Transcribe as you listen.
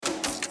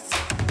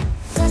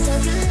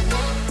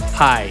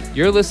Hi,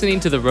 you're listening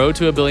to the Road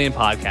to a Billion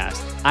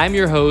podcast. I'm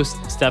your host,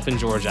 Stefan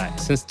Georgi.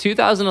 Since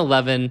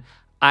 2011,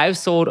 I've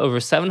sold over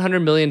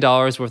 $700 million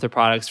worth of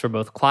products for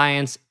both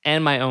clients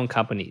and my own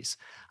companies.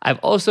 I've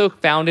also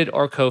founded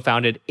or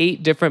co-founded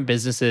 8 different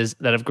businesses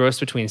that have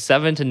grossed between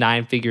 7 to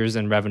 9 figures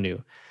in revenue.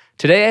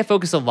 Today, I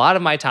focus a lot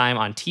of my time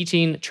on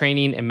teaching,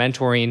 training, and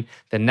mentoring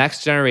the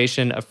next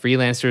generation of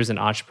freelancers and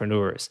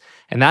entrepreneurs.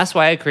 And that's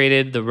why I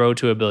created The Road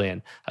to a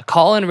Billion, a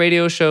call-in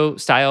radio show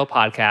style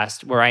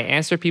podcast where I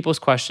answer people's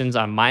questions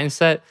on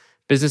mindset,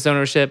 business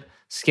ownership,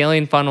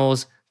 scaling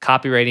funnels,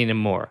 copywriting, and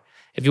more.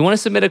 If you want to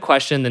submit a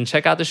question, then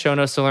check out the show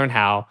notes to learn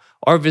how,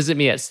 or visit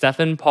me at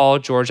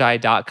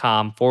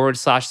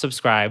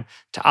stefanpaulgeorgi.com/subscribe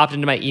to opt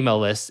into my email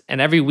list.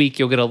 And every week,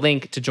 you'll get a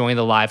link to join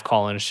the live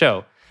call-in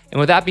show. And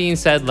with that being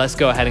said, let's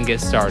go ahead and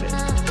get started.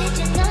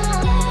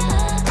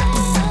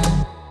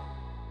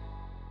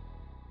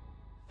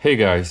 Hey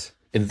guys,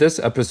 in this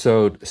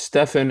episode,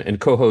 Stefan and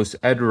co-host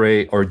Ed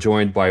Ray are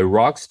joined by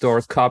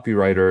rockstar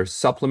copywriter,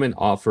 supplement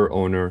offer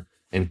owner,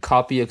 and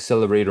Copy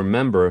Accelerator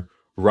member,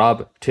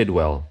 Rob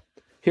Tidwell.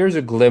 Here's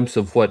a glimpse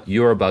of what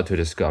you're about to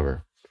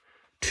discover.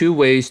 2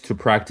 ways to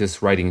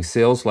practice writing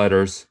sales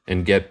letters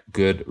and get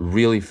good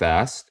really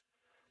fast.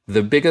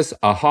 The biggest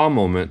aha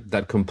moment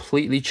that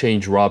completely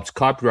changed Rob's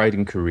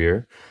copywriting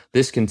career.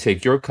 This can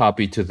take your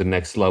copy to the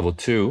next level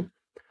too.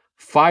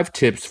 5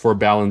 tips for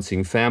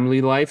balancing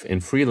family life and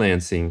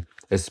freelancing,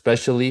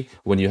 especially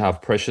when you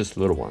have precious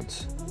little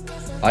ones.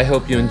 I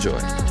hope you enjoy.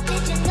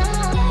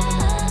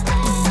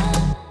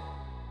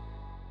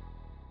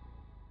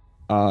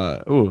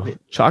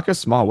 Chaka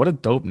Small, what a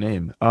dope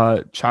name.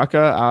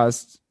 Chaka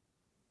asked,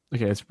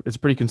 okay, it's a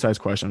pretty concise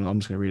question. I'm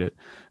just gonna read it.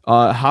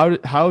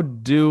 How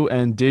do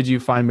and did you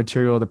find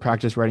material to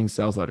practice writing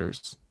sales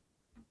letters?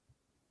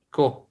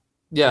 Cool.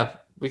 Yeah,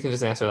 we can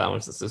just answer that one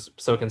since it's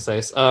so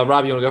concise.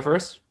 Rob, you want to go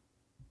first?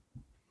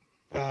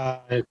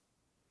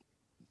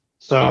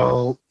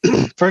 So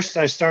first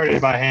I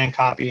started by hand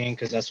copying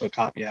because that's what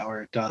Copy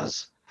Hour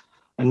does.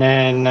 And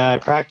then I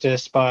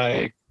practiced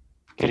by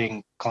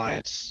getting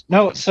clients.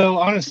 No, so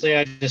honestly,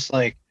 I just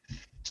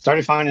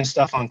started finding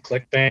stuff on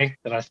ClickBank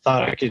that I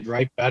thought I could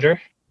write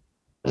better.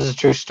 This is a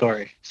true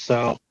story.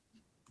 So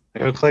I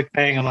go to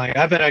ClickBank, I'm like,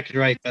 I bet I could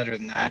write better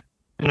than that.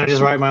 And I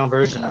just write my own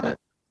version of it.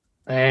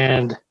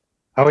 And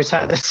I always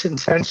had this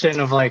intention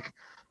of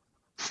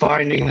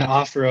finding the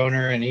offer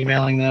owner and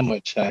emailing them,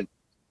 which I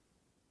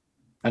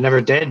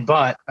never did,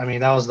 but I mean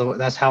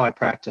that's how I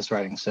practiced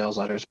writing sales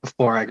letters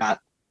before I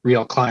got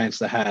real clients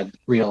that had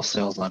real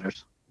sales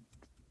letters.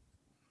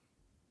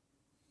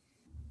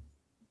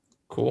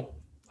 Cool.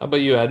 How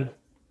about you, Ed?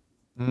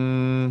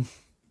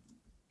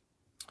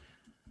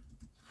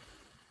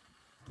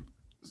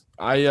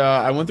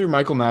 I went through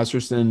Michael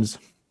Masterson's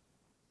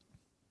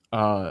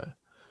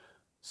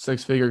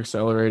 6-figure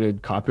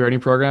accelerated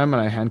copywriting program,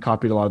 and I hand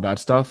copied a lot of that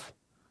stuff.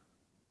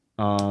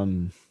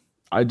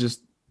 I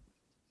just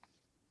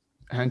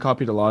hand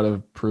copied a lot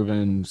of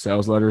proven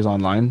sales letters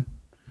online.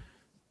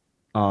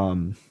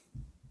 But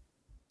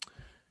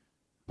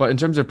in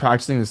terms of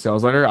practicing the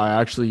sales letter,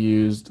 I actually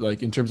used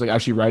in terms of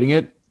actually writing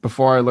it.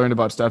 Before I learned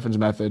about Stefan's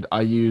method,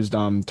 I used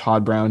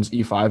Todd Brown's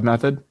E5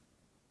 method,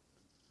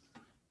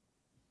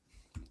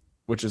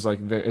 which is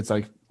it's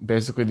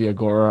basically the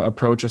Agora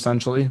approach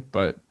essentially.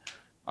 But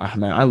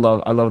man, I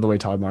love the way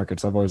Todd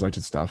markets. I've always liked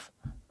his stuff.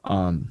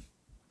 Lyle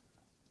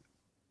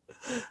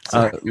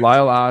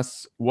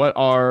asks,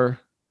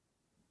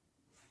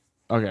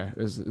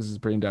 this is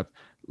pretty in depth.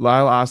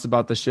 Lyle asked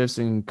about the shifts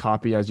in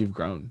copy as you've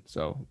grown.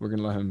 So we're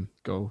going to let him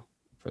go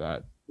for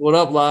that. What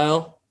up,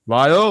 Lyle?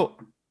 Lyle.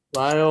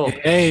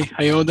 Hey,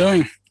 how you all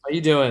doing? How you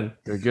doing?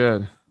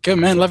 Good. Good,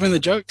 man. Loving the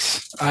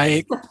jokes.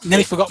 I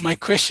nearly forgot my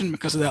question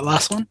because of that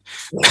last one.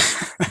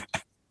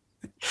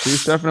 See,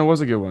 Stefan, it was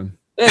a good one.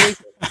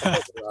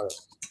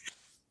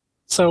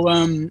 So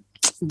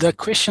the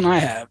question I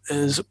have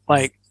is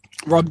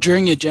Rob,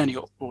 during your journey,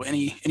 or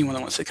anyone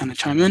that wants to kind of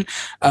chime in,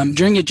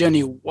 during your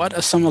journey, what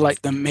are some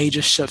of the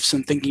major shifts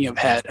in thinking you've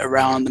had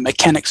around the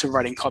mechanics of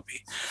writing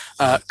copy?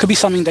 Could be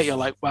something that you're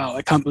like, wow,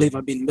 I can't believe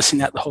I've been missing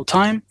that the whole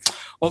time.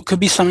 Or it could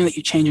be something that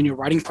you change in your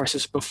writing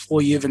process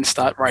before you even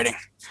start writing.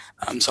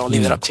 So I'll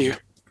leave it up to you.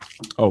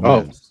 Oh,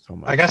 man. So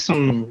much. I got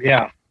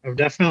I've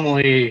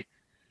definitely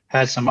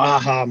had some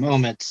aha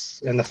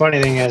moments. And the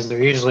funny thing is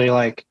they're usually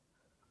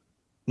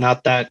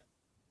not that,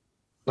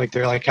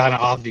 they're kind of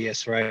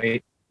obvious,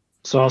 right?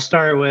 So I'll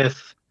start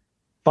with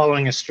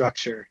following a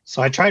structure.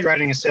 So I tried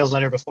writing a sales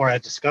letter before I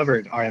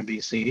discovered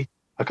RMBC,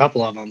 a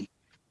couple of them,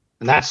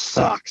 and that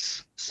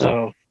sucks.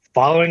 So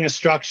following a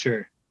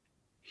structure,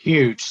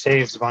 huge,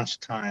 saves a bunch of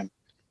time.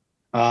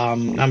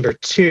 Number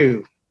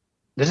 2,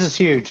 this is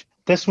huge.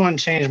 This one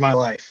changed my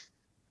life.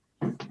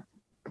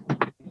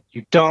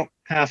 You don't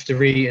have to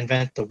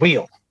reinvent the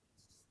wheel.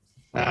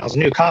 Now, I was a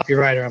new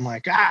copywriter. I'm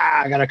like,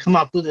 I got to come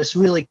up with this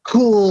really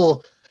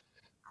cool,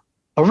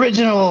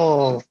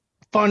 original,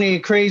 funny,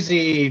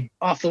 crazy,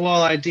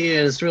 off-the-wall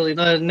ideas. Really,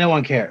 no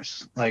one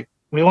cares.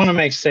 We want to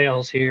make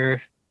sales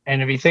here.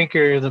 And if you think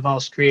you're the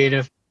most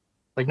creative,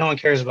 Like no one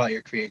cares about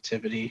your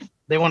creativity.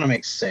 They want to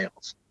make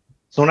sales.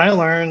 So when I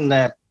learned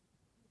that,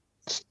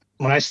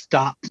 when I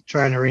stopped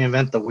trying to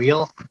reinvent the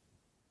wheel,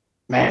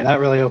 man, that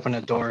really opened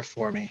a door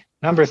for me.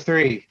 Number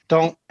 3,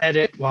 don't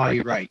edit while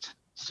you write.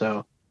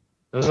 So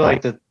those are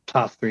like the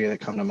top 3 that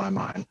come to my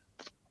mind.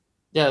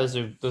 Yeah,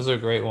 those are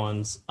great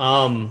ones.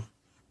 I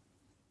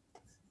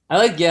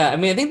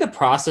think the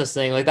process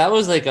thing, like that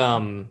was like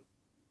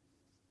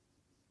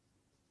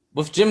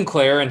with Jim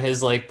Clare and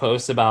his like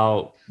posts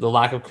about the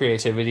lack of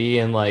creativity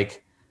and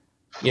like,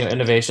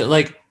 innovation.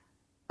 Like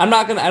I'm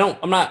not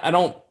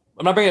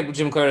bringing up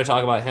Jim Clare to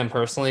talk about him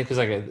personally because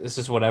like it's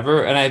just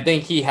whatever. And I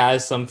think he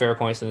has some fair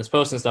points in his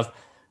posts and stuff,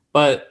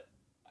 but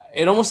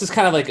it almost is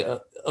kind of like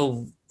a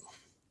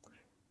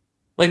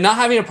like not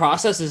having a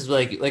process is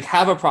like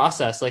have a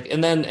process, like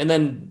and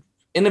then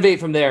innovate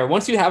from there.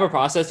 Once you have a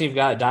process and you've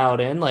got it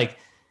dialed in, like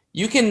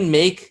you can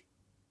make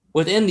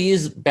within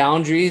these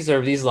boundaries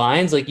or these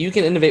lines, like you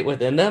can innovate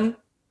within them,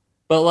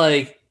 but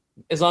like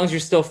as long as you're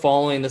still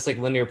following this like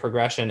linear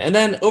progression. And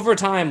then over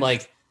time,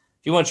 like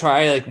if you want to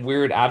try like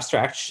weird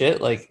abstract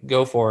shit, like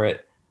go for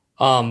it.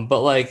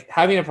 But like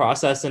having a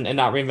process and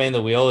not reinventing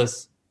the wheel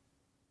it's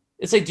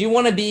like, do you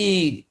want to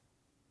be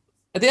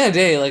at the end of the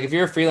day, like if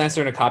you're a freelancer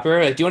and a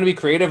copywriter, like do you want to be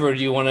creative or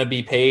do you want to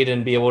be paid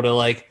and be able to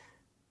like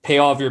pay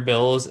all of your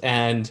bills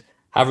and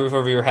have a roof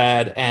over your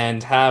head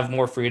and have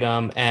more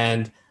freedom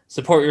and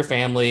support your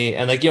family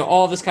and like,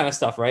 all this kind of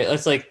stuff, right?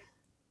 It's like,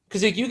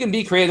 because like you can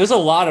be creative. There's a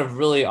lot of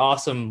really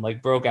awesome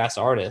like broke ass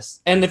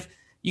artists, and if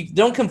you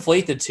don't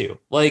conflate the two,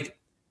 like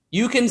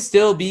you can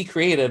still be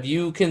creative,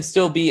 you can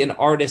still be an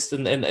artist,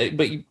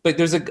 but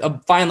there's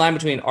a fine line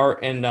between art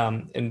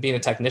and being a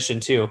technician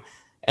too.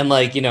 And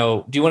like, do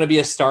you want to be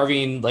a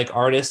starving like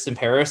artist in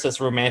Paris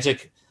that's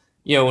romantic,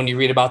 when you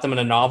read about them in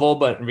a novel,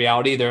 but in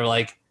reality they're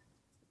like,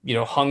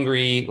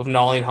 hungry with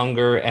gnawing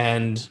hunger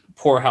and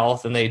poor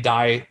health and they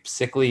die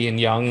sickly and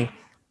young,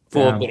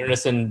 full of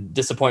bitterness and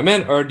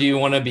disappointment? Or do you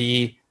want to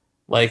be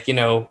like,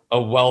 a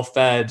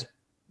well-fed,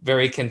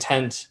 very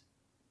content,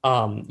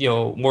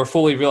 more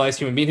fully realized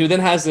human being who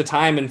then has the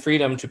time and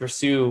freedom to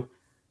pursue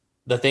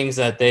the things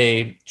that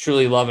they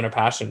truly love and are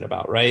passionate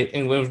about, right?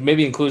 And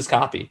maybe includes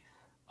copy.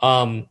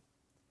 So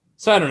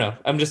I don't know.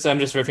 I'm just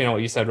riffing on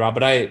what you said, Rob,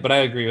 but I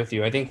agree with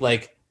you. I think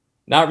like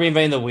not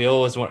reinventing the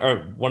wheel is one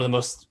of the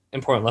most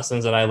important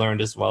lessons that I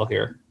learned as well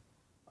here.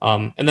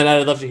 And then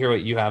I'd love to hear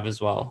what you have as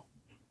well.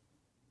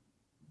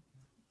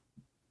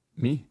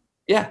 Me?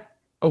 Yeah.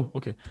 Oh,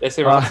 okay. Did I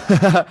say Rob?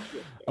 I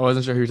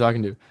wasn't sure who you're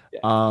talking to.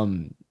 Yeah.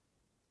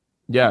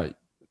 Yeah,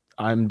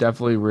 I'm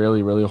definitely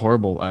really, really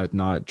horrible at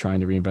not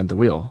trying to reinvent the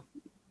wheel,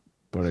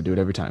 but I do it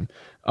every time.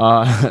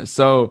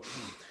 So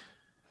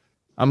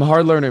I'm a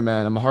hard learner,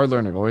 man. I'm a hard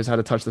learner. I've always had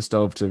to touch the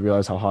stove to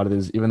realize how hot it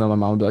is, even though my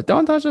mom would be like,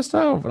 don't touch the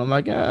stove. And I'm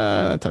like,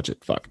 touch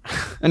it. Fuck.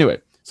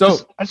 Anyway, so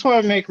I just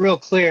want to make real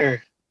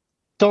clear,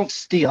 don't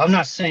steal. I'm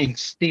not saying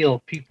steal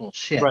people's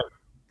shit. Right.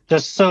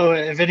 Just so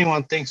if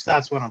anyone thinks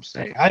that's what I'm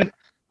saying. I'm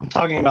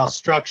talking about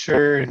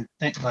structure and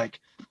things like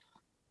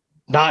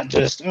not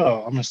just, I'm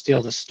going to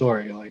steal this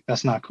story. Like,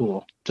 that's not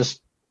cool.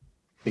 Just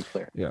be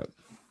clear. Yeah.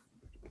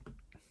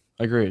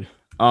 Agreed.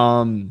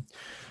 Man,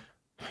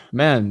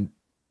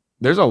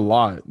 there's a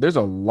lot.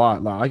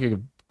 I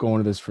could go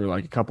into this for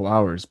like a couple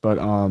hours, but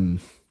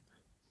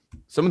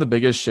some of the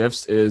biggest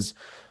shifts is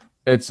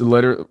it's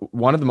literally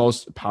one of the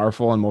most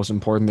powerful and most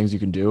important things you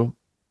can do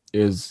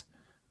is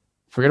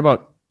forget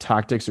about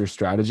tactics or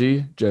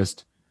strategy,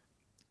 just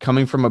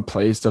coming from a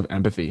place of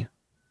empathy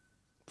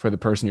for the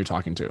person you're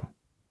talking to.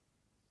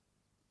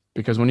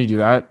 Because when you do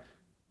that,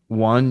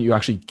 one, you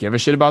actually give a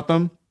shit about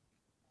them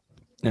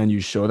and you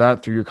show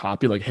that through your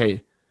copy. Like,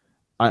 hey,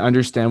 I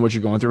understand what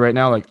you're going through right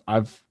now. Like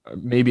I've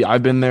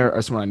been there,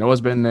 or someone I know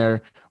has been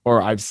there,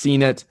 or I've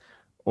seen it,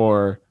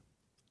 or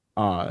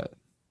and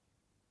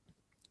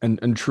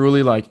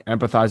truly like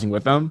empathizing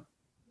with them,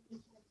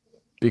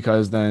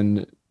 because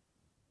then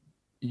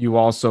you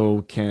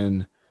also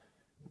can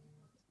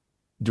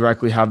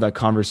directly have that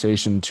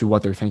conversation to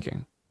what they're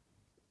thinking.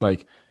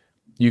 Like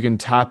you can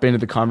tap into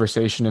the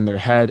conversation in their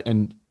head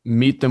and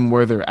meet them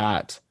where they're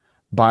at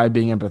by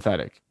being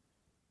empathetic.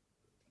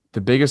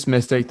 The biggest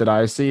mistake that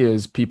I see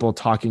is people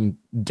talking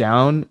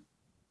down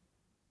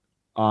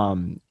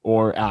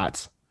or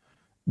at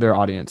their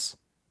audience.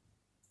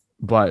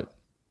 But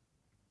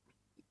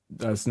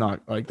that's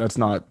not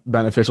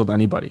beneficial to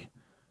anybody,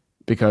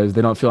 because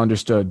they don't feel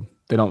understood.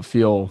 They don't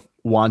feel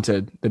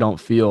wanted. They don't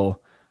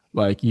feel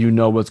like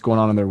what's going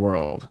on in their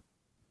world.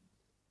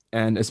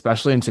 And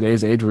especially in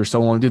today's age, we're so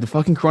willing to do the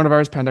fucking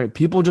coronavirus pandemic.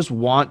 People just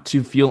want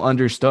to feel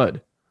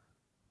understood.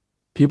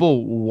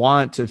 People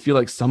want to feel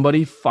like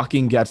somebody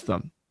fucking gets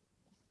them.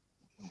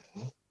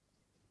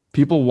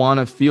 People want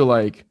to feel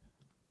like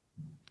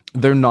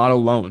they're not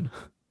alone.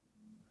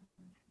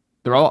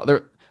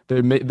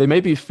 They may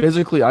be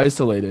physically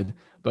isolated,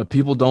 but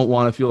people don't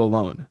want to feel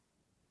alone.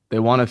 They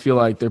want to feel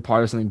like they're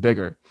part of something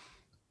bigger.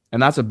 And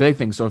that's a big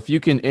thing. So if you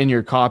can, in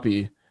your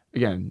copy,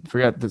 again,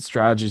 forget the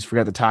strategies,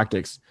 forget the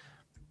tactics,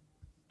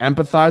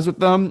 empathize with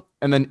them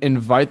and then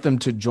invite them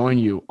to join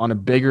you on a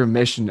bigger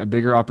mission, a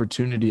bigger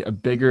opportunity, a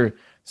bigger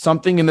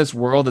something in this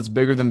world that's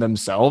bigger than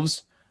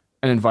themselves,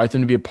 and invite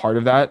them to be a part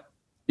of that.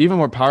 Even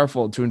more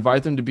powerful, to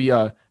invite them to be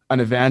an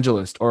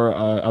evangelist or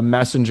a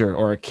messenger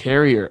or a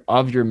carrier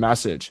of your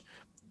message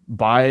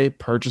by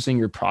purchasing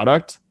your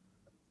product.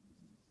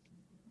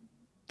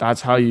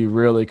 That's how you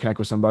really connect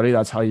with somebody.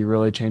 That's how you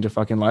really change a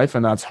fucking life.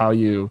 And that's how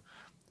you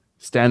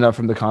stand up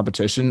from the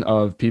competition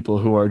of people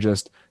who are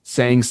just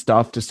saying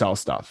stuff to sell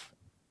stuff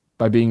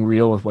by being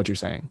real with what you're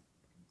saying.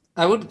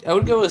 I would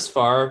go as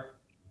far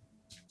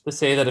to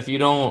say that if you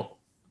don't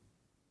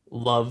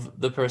love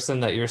the person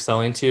that you're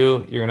selling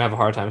to, you're gonna have a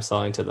hard time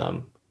selling to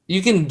them.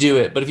 You can do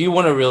it, but if you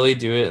want to really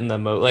do it in the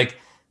like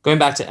going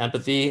back to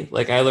empathy,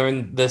 like I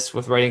learned this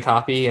with writing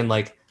copy, and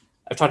like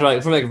I've talked about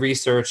it from like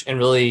research and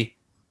really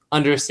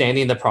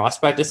understanding the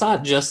prospect. It's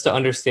not just to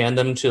understand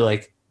them, to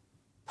like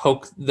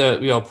poke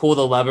the, pull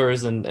the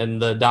levers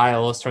and the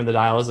dials, turn the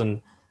dials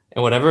and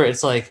whatever.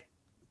 It's like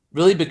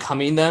really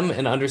becoming them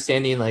and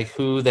understanding like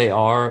who they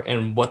are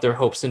and what their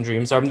hopes and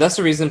dreams are. I mean, that's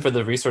the reason for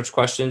the research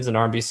questions in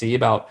RBC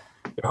about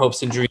their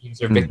hopes and dreams,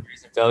 their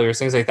victories and failures,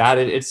 things like that.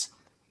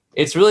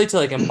 It's really to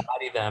like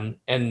embody them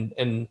and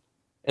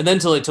then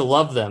to like to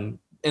love them.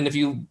 And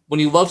when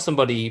you love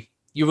somebody,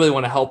 you really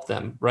want to help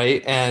them,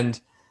 right? And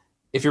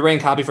if you're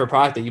writing copy for a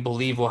product that you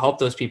believe will help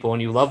those people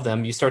and you love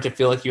them, you start to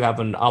feel like you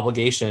have an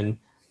obligation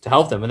to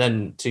help them. And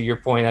then to your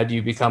point, Ed,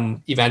 you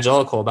become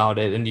evangelical about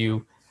it, and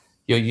you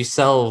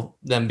sell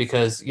them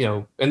because,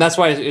 and that's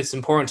why it's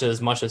important to,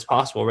 as much as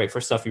possible, write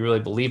for stuff you really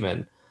believe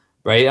in,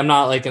 right? I'm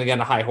not like going to get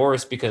on a high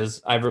horse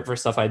because I wrote for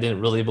stuff I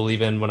didn't really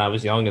believe in when I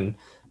was young and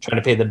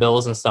trying to pay the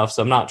bills and stuff.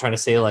 So I'm not trying to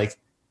say like,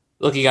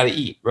 look, you got to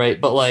eat,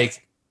 right? But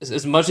like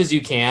as much as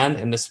you can,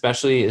 and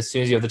especially as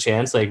soon as you have the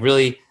chance, like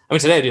really, I mean,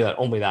 today I do that,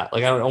 only that.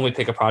 Like I don't only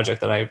pick a project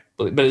that I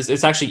believe, but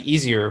it's actually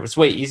easier. It's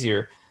way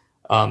easier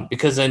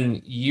because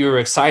then you're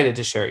excited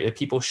to share it.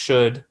 People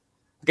should.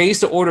 Like I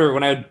used to order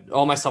when I had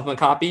all my supplement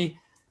copy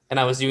and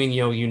I was doing,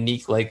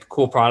 unique, like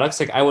cool products.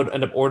 Like I would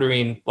end up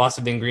ordering lots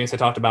of the ingredients I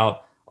talked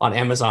about on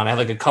Amazon. I have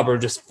like a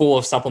cupboard just full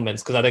of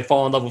supplements because I like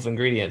fall in love with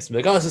ingredients. I'm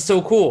like, oh, this is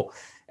so cool.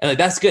 And like,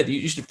 that's good.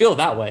 You should feel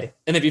that way.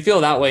 And if you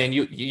feel that way and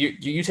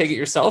you take it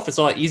yourself, it's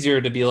a lot easier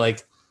to be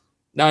like,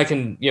 now I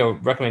can,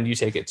 recommend you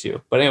take it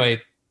too. But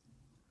anyway,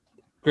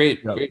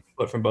 great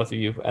input from both of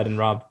you, Ed and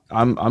Rob.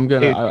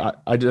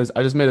 I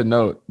just made a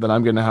note that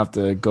I'm gonna have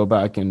to go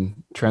back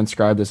and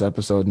transcribe this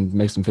episode and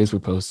make some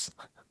Facebook posts.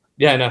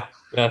 Yeah, I know.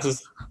 Yeah, this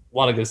is a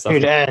lot of good stuff.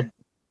 Dude, Ed,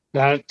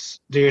 that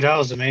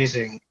was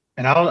amazing.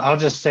 And I'll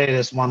just say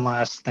this one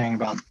last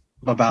thing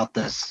about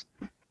this.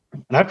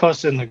 And I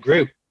posted in the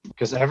group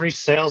because every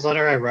sales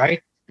letter I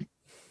write,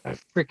 I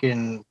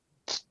freaking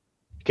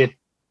get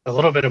a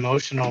little bit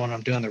emotional when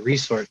I'm doing the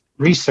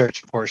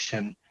research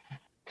portion,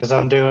 because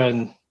I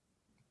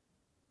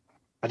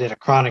did a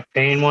chronic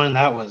pain one.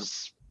 That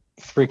was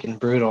freaking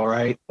brutal,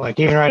 right? Like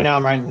even right now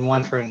I'm writing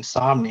one for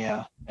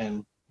insomnia,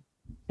 and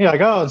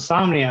like, oh,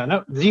 insomnia.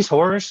 No, these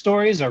horror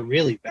stories are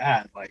really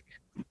bad. Like,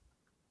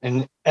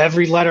 and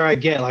every letter I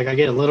get, like I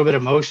get a little bit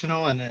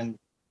emotional, and then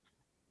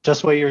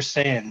just what you're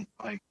saying,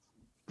 like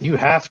you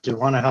have to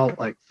want to help,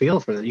 like feel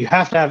for that. You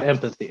have to have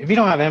empathy. If you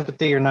don't have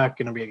empathy, you're not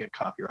going to be a good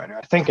copywriter.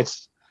 I think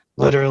it's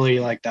literally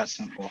like that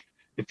simple.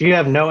 If you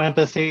have no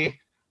empathy,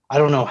 I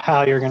don't know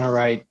how you're going to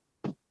write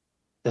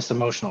this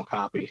emotional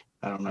copy.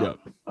 I don't know,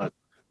 but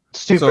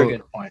super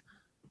good point.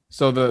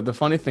 So the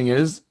funny thing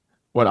is,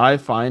 what I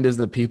find is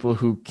the people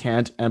who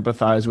can't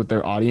empathize with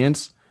their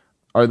audience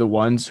are the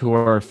ones who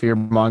are fear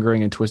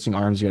mongering and twisting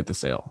arms to get the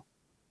sale.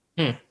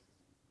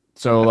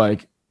 So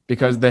like,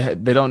 because they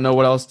don't know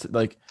what else to,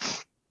 like,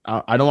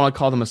 I don't want to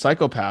call them a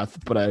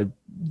psychopath, but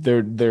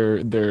their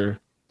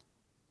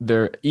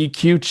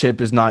EQ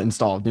chip is not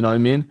installed. You know what I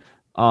mean?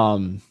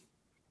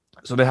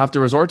 So they have to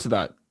resort to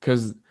that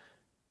because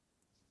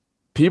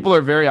people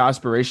are very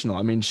aspirational.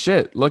 I mean,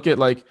 shit, look at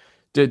like,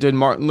 did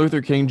Martin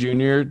Luther King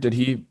Jr., did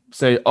he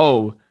say,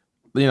 oh,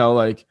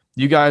 like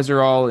you guys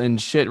are all in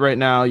shit right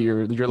now.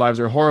 Your lives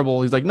are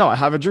horrible. He's like, no, I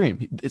have a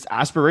dream. It's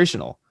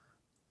aspirational.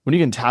 When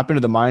you can tap into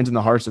the minds and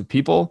the hearts of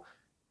people,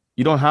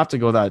 you don't have to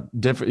go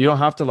that different. You don't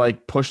have to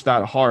like push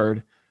that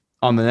hard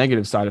on the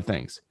negative side of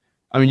things.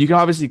 I mean, you can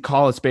obviously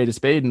call a spade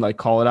and like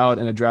call it out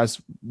and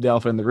address the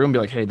elephant in the room and be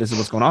like, hey, this is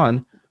what's going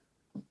on.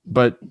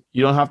 But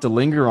you don't have to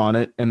linger on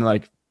it and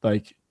like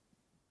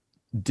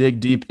dig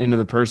deep into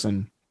the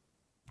person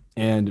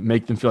and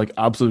make them feel like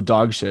absolute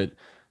dog shit.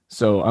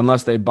 So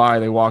unless they buy,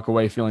 they walk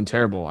away feeling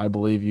terrible. I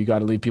believe you got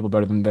to leave people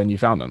better than you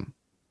found them.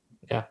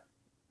 Yeah.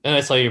 And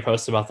I saw your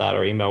post about that,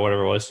 or email,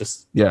 whatever it was.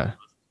 Just, yeah,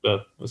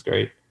 it was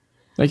great.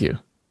 Thank you.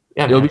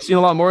 Yeah, you'll be seeing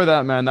a lot more of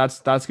that, man.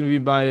 That's gonna be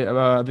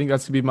my I think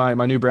that's gonna be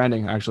my new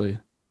branding, actually.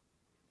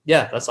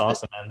 Yeah, that's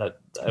awesome, man.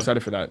 I'm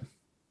excited for that.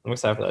 I'm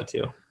excited for that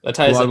too. That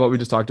ties a lot of what we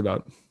just talked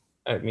about.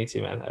 Me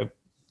too, man.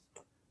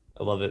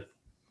 I love it.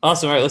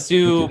 Awesome. All right, let's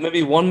do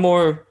maybe one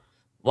more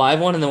live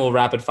one, and then we'll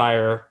rapid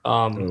fire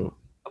a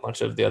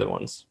bunch of the other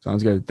ones.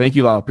 Sounds good. Thank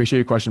you, Lyle. Appreciate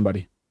your question,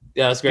 buddy.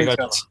 Yeah, that's great.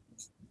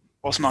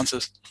 Awesome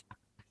answers.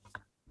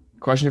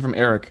 Question from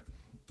Eric.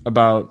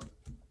 about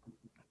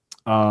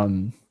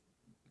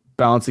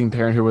balancing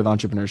parenthood with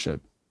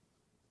entrepreneurship.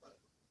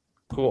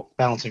 Cool.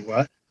 Balancing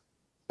what?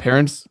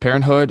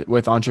 Parenthood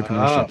with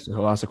entrepreneurship. Oh, So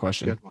he'll ask a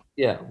question. good one.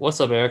 Yeah. What's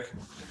up, Eric?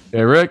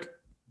 Hey, Rick.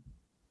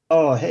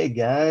 Oh, hey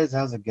guys,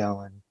 how's it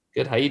going?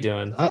 Good. How you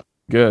doing?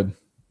 Good.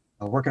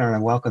 Working on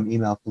a welcome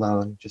email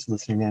flow and just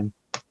listening in.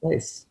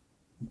 Nice.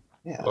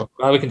 Yeah. Well,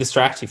 glad we can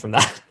distract you from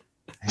that.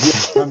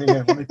 Yeah,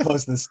 let me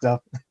close this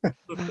stuff.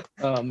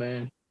 Oh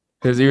man.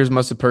 His ears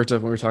must have perked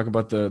up when we were talking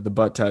about the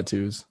butt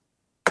tattoos.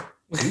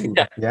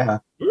 Yeah. Yeah.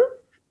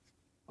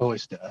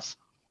 Always does.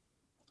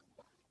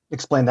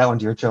 Explain that one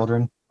to your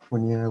children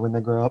when they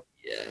grow up.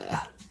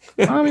 Yeah.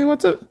 I mean,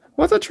 what's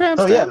a tramp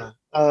Oh stamp?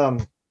 yeah.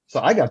 So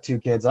I got two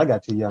kids. I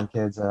got two young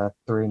kids,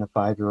 3 and a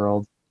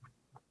 5-year-old,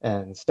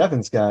 and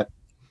Stefan's got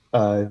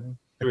a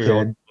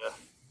 3-year-old, kid,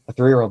 a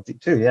 3-year-old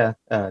too. Yeah.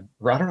 I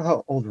don't know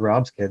how old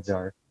Rob's kids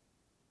are,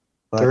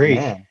 but 3.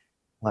 man,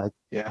 like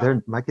Yeah.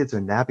 my kids are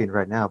napping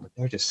right now, but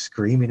they're just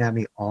screaming at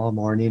me all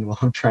morning while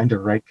I'm trying to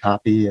write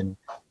copy and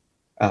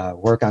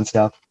work on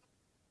stuff.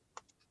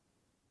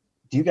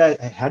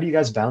 How do you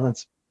guys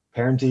balance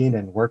parenting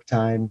and work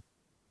time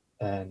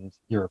and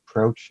your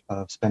approach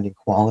of spending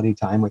quality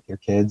time with your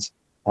kids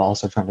while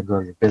also trying to grow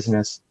your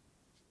business?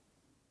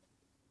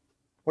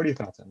 What are your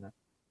thoughts on that?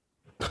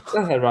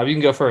 Go ahead, Rob. You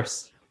can go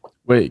first.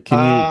 Wait,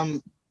 can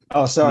you?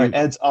 Oh, sorry. You-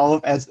 Ed's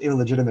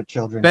illegitimate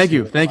children. Thank too.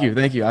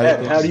 you.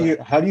 Ed,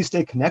 how do you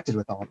stay connected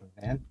with all of them,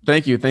 man?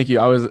 Thank you.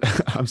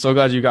 I'm so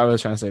glad you got what I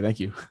was trying to say. Thank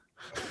you.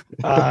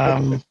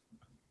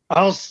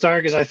 I'll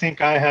start because I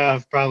think I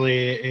have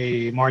probably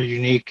a more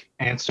unique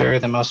answer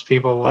than most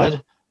people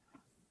would.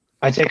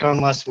 I take on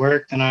less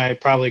work than I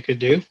probably could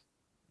do,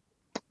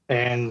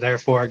 and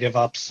therefore give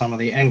up some of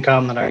the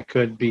income that I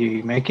could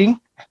be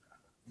making.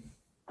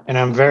 And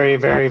I'm very,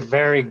 very,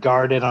 very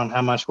guarded on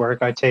how much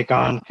work I take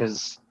on,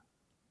 because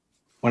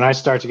when I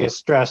start to get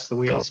stressed, the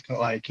wheels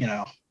go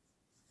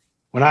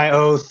when I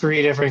owe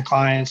 3 different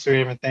clients, 3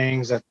 different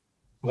things at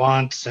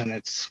once, and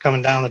it's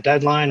coming down the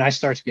deadline, I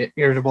start to get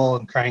irritable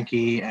and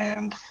cranky,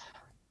 and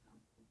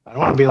I don't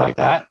want to be like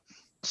that.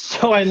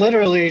 So I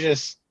literally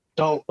just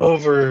don't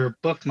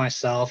overbook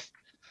myself,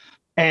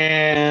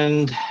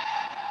 and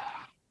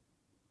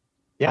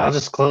yeah, I'll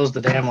just close the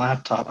damn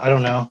laptop. I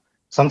don't know.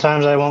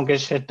 Sometimes I won't get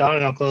shit done,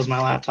 and I'll close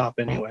my laptop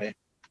anyway.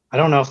 I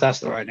don't know if that's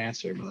the right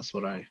answer, but that's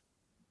what I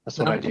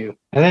do.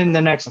 And then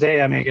the next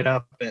day I may get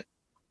up a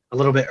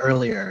little bit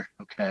earlier.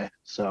 Okay,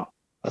 so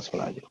that's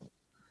what I do.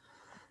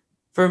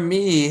 For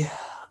me,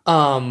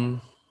 I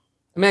mean,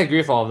 I agree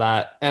with all of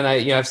that, and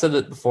I've said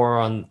it before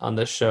on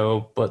this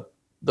show, but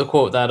the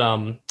quote that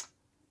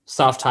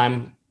soft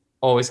time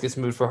always gets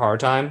moved for hard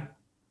time.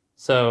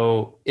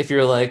 So if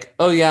you're like,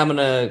 oh yeah, I'm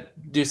gonna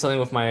do something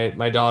with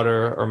my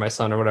daughter or my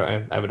son or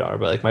whatever, I have a daughter,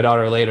 but like my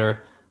daughter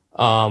later,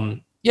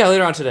 yeah,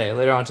 later on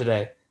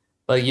today,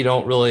 but you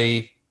don't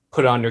really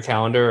put it on your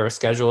calendar or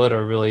schedule it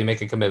or really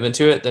make a commitment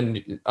to it,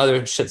 then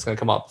other shit's gonna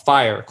come up.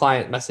 Fire,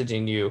 client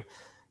messaging you,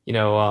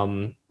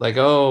 like,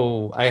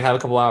 oh, I have a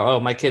couple hours. Oh,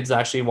 my kid's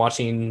actually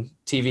watching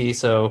TV,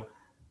 so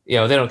they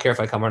don't care if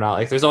I come or not.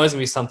 Like, there's always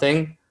gonna be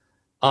something.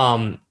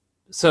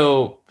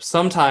 So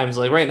sometimes,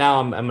 like right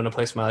now, I'm in a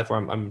place in my life where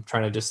I'm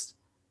trying to just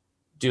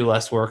do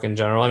less work in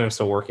general. I mean, I'm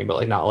still working, but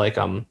like not like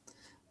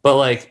but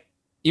like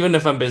even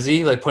if I'm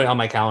busy, like putting it on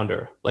my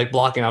calendar, like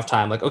blocking off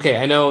time. Like, okay,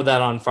 I know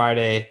that on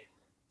Friday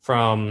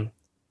from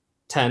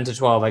 10 to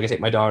 12, I can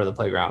take my daughter to the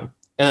playground,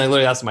 and like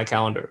literally that's on my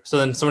calendar. So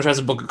then someone tries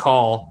to book a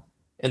call,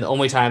 and the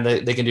only time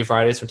that they can do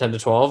Fridays from 10 to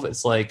 12,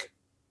 it's like,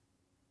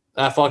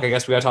 fuck, I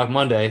guess we gotta talk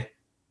Monday.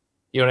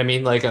 You know what I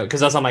mean? Like, because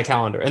that's on my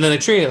calendar. And then they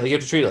treat it, like, you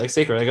have to treat it like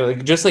sacred.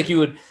 Like just like you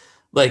would,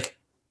 like,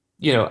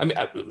 I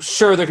mean,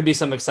 sure, there could be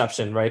some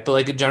exception, right? But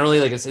like generally,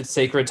 like it's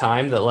sacred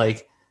time that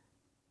like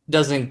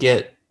doesn't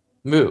get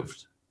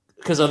moved,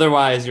 because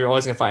otherwise you're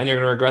always gonna find, and you're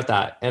gonna regret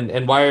that.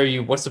 And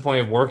what's the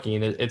point of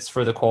working? It's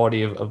for the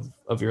quality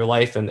of your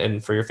life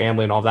and for your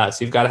family and all that.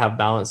 So you've got to have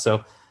balance.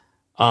 So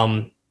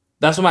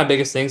that's one of my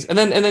biggest things. And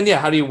then yeah,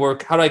 how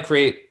do I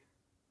create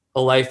a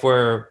life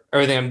where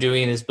everything I'm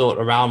doing is built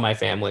around my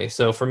family?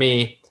 So for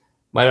me,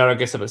 my daughter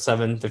gets up at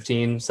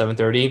 7:15,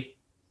 7:30.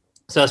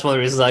 So that's one of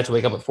the reasons I like to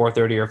wake up at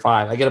 4:30 or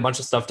 5. I get a bunch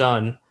of stuff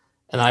done,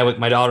 and I wake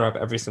my daughter up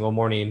every single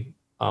morning,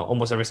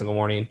 almost every single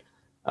morning.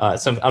 I'm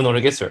the one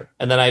who gets her.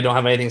 And then I don't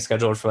have anything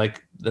scheduled for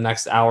like the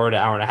next hour to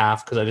hour and a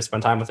half, because I just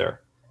spend time with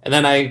her. And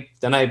then I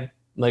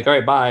like, all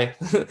right, bye.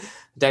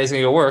 Daddy's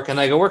gonna go work, and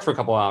I go work for a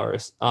couple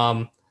hours.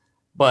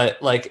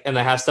 But like, and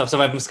I have stuff. So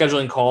if I'm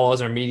scheduling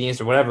calls or meetings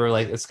or whatever,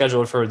 like it's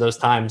scheduled for those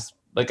times.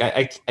 Like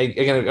I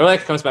again, it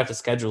like comes back to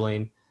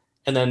scheduling.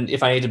 And then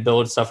if I need to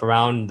build stuff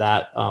around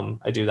that,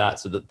 I do that.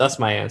 So that's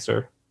my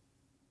answer.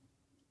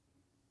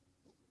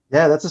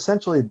 Yeah, that's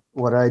essentially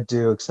what I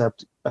do,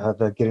 except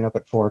the getting up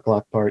at 4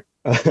 o'clock part.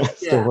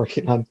 Still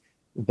working on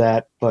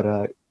that,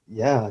 but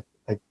yeah,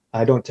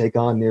 I don't take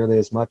on nearly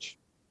as much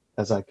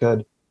as I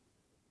could.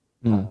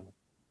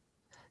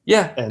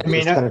 Yeah, and I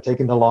mean, just kind of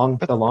taking the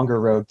longer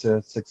road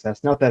to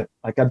success. Not that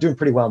like I'm doing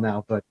pretty well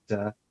now, but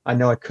I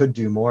know I could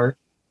do more.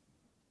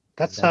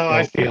 That's how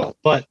I feel.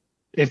 But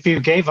if you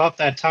gave up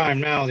that time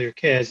now with your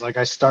kids, like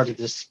I started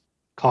this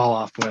call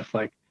off with,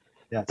 like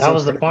Yeah, that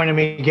was the point of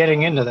me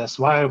getting into this.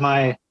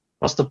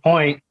 What's the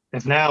point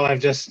if now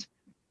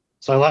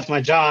so I left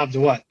my job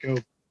to go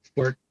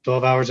work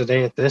 12 hours a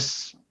day at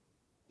this,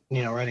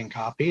 writing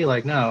copy?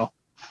 Like, no.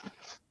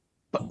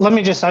 But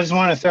I just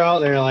want to throw out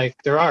there, like,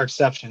 there are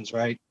exceptions,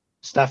 right?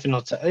 Stefan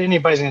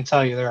anybody's going to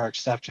tell you there are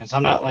exceptions.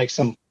 I'm not like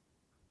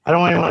I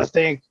don't even want to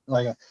think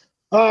like,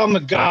 oh my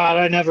God,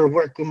 I never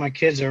work when my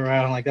kids are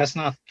around. Like, that's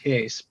not the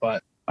case,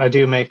 but I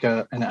do make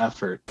an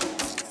effort.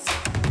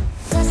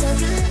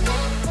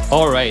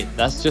 All right,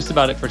 that's just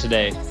about it for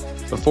today.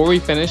 Before we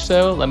finish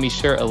though, let me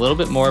share a little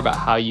bit more about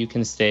how you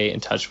can stay in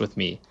touch with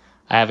me.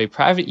 I have a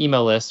private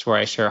email list where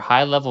I share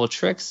high-level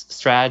tricks,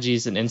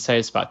 strategies, and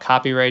insights about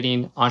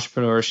copywriting,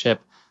 entrepreneurship,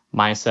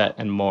 mindset,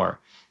 and more.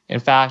 In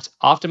fact,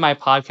 often my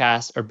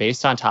podcasts are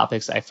based on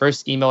topics I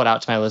first emailed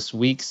out to my list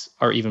weeks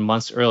or even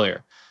months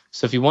earlier.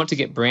 So if you want to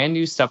get brand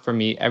new stuff from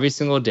me every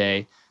single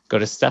day, go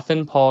to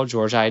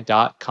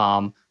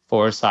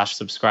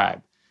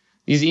stefanpaulgeorgi.com/subscribe.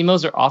 These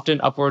emails are often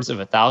upwards of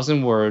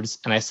 1,000 words,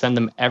 and I send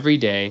them every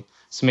day,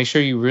 so make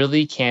sure you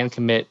really can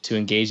commit to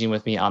engaging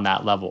with me on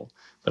that level.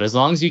 But as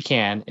long as you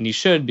can, and you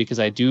should because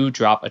I do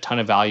drop a ton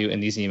of value in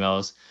these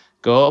emails,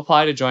 go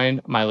apply to join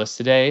my list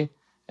today.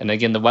 And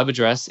again, the web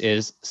address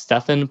is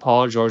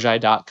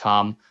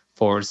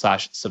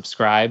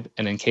stefanpaulgeorgi.com/subscribe.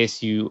 And in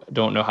case you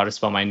don't know how to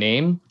spell my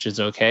name, which is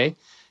okay,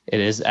 it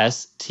is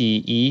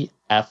Stefan,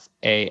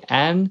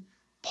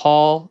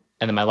 Paul,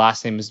 and then my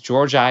last name is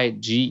Georgi,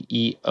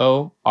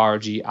 GEORGI.com.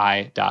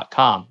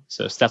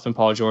 So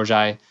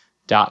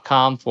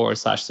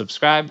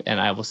stefanpaulgeorgi.com/subscribe,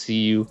 and I will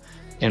see you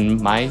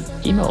in my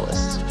email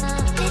list.